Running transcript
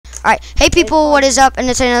Alright, hey people, what is up? And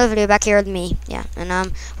it's another video back here with me. Yeah,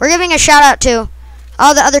 and we're giving a shout out to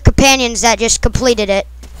all the other companions that just completed it.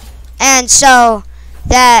 And so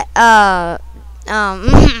that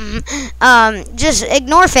just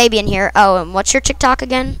ignore Fabian here. Oh, and what's your TikTok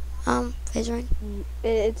again? Fazerine?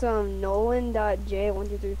 It's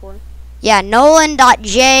Nolan.j1234. Yeah,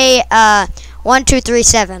 Nolan.j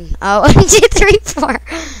 1237. Oh, 1234.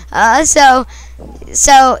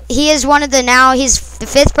 So he is one of the he's the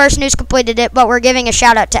 5th person who's completed it, but we're giving a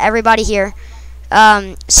shout out to everybody here.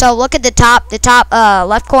 So look at the top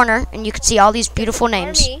left corner, and you can see all these beautiful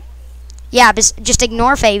names. Yeah, just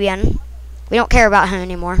ignore Fabian. We don't care about him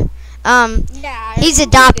anymore. He's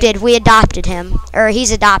adopted. We adopted him, or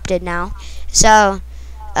he's adopted now. So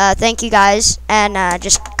thank you guys, and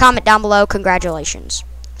just comment down below. Congratulations.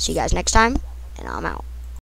 See you guys next time, and I'm out.